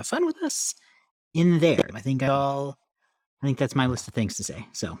Discord and have fun with us in there. I think that's my list of things to say.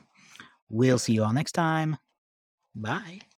 So we'll see you all next time. Bye.